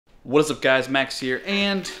What is up guys, Max here,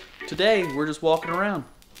 and today we're just walking around.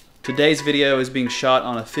 Today's video is being shot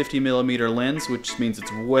on a 50mm lens, which means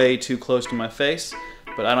it's way too close to my face,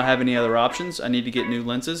 but I don't have any other options. I need to get new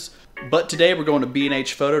lenses. But today we're going to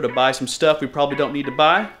B&H Photo to buy some stuff we probably don't need to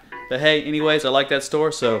buy. But hey, anyways, I like that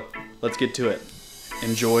store, so let's get to it.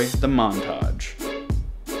 Enjoy the montage.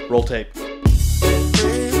 Roll tape.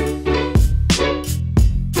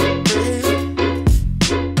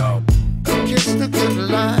 Kiss the good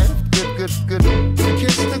life, good,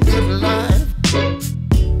 kiss the good life.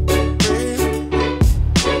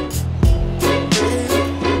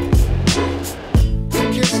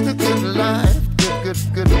 Kiss the good life,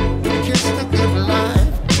 good, kiss the good life.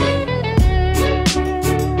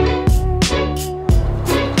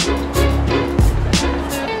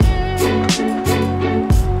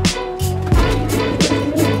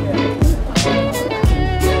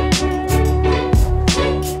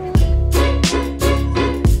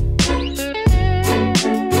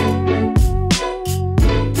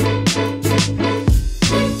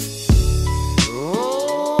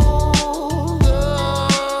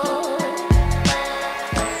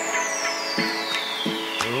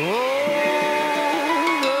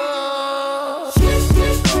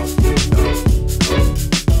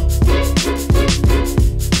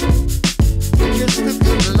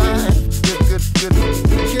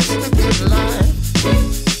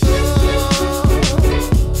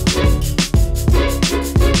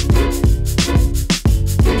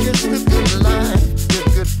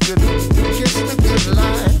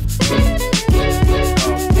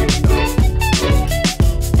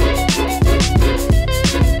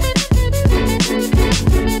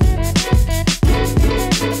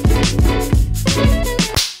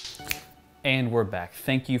 And we're back.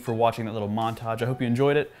 Thank you for watching that little montage. I hope you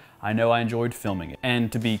enjoyed it. I know I enjoyed filming it.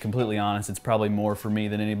 And to be completely honest, it's probably more for me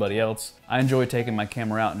than anybody else. I enjoy taking my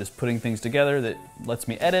camera out and just putting things together that lets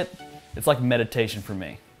me edit. It's like meditation for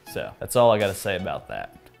me. So that's all I gotta say about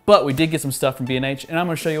that. But we did get some stuff from B&H, and I'm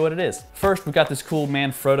gonna show you what it is. First, we got this cool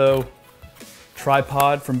Manfrotto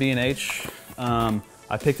tripod from B&H.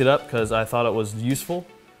 I picked it up because I thought it was useful,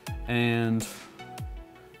 and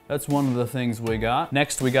that's one of the things we got.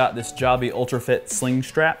 Next, we got this Joby UltraFit sling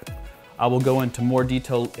strap. I will go into more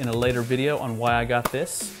detail in a later video on why I got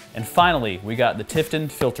this. And finally, we got the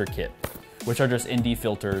Tiffen filter kit, which are just ND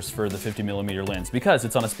filters for the 50mm lens because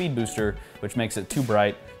it's on a speed booster, which makes it too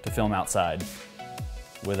bright to film outside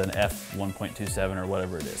with an f1.27 or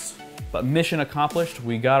whatever it is. But mission accomplished.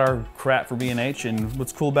 We got our crap for B&H, and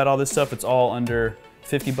what's cool about all this stuff, it's all under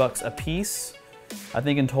 50 bucks a piece. I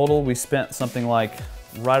think in total we spent something like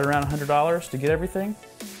right around $100 to get everything.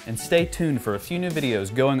 And stay tuned for a few new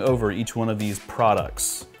videos going over each one of these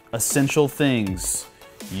products. Essential things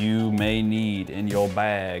you may need in your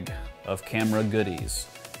bag of camera goodies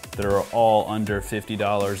that are all under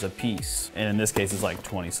 $50 a piece. And in this case, it's like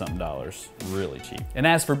 20-something dollars, really cheap. And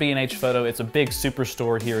as for B&H Photo, it's a big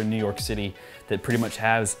superstore here in New York City that pretty much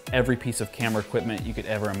has every piece of camera equipment you could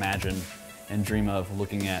ever imagine and dream of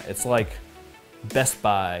looking at. It's like Best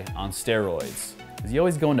Buy on steroids. You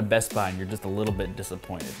always go into Best Buy and you're just a little bit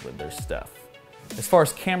disappointed with their stuff. As far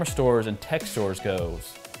as camera stores and tech stores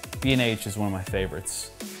goes, B&H is one of my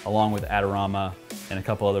favorites, along with Adorama and a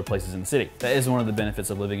couple other places in the city. That is one of the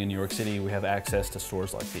benefits of living in New York City. We have access to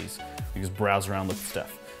stores like these. We just browse around, look at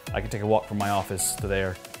stuff. I can take a walk from my office to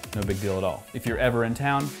there, no big deal at all. If you're ever in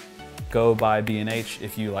town, go buy B&H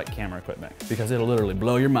if you like camera equipment, because it'll literally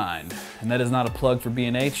blow your mind. And that is not a plug for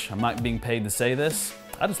B&H. I'm not being paid to say this.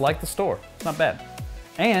 I just like the store. It's not bad.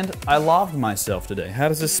 And I laved myself today. How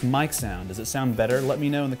does this mic sound? Does it sound better? Let me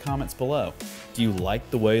know in the comments below. Do you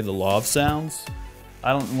like the way the lav sounds?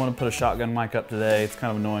 I don't want to put a shotgun mic up today. It's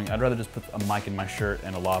kind of annoying. I'd rather just put a mic in my shirt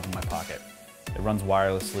and a lav in my pocket. It runs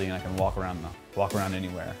wirelessly and I can walk around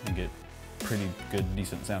anywhere and get pretty good,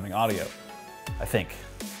 decent sounding audio, I think.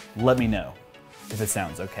 Let me know if it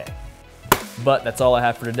sounds okay. But that's all I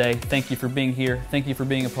have for today. Thank you for being here. Thank you for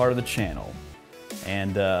being a part of the channel.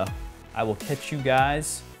 And I will catch you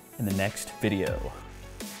guys in the next video.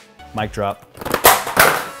 Mic drop.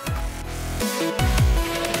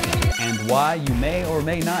 And why you may or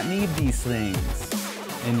may not need these things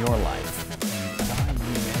in your life.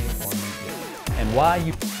 And why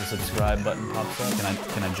you the subscribe button pops up.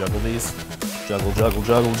 Can I juggle these? Juggle, juggle,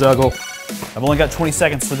 juggle, juggle. I've only got 20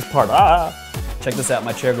 seconds for this part. Check this out,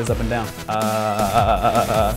 my chair goes up and down.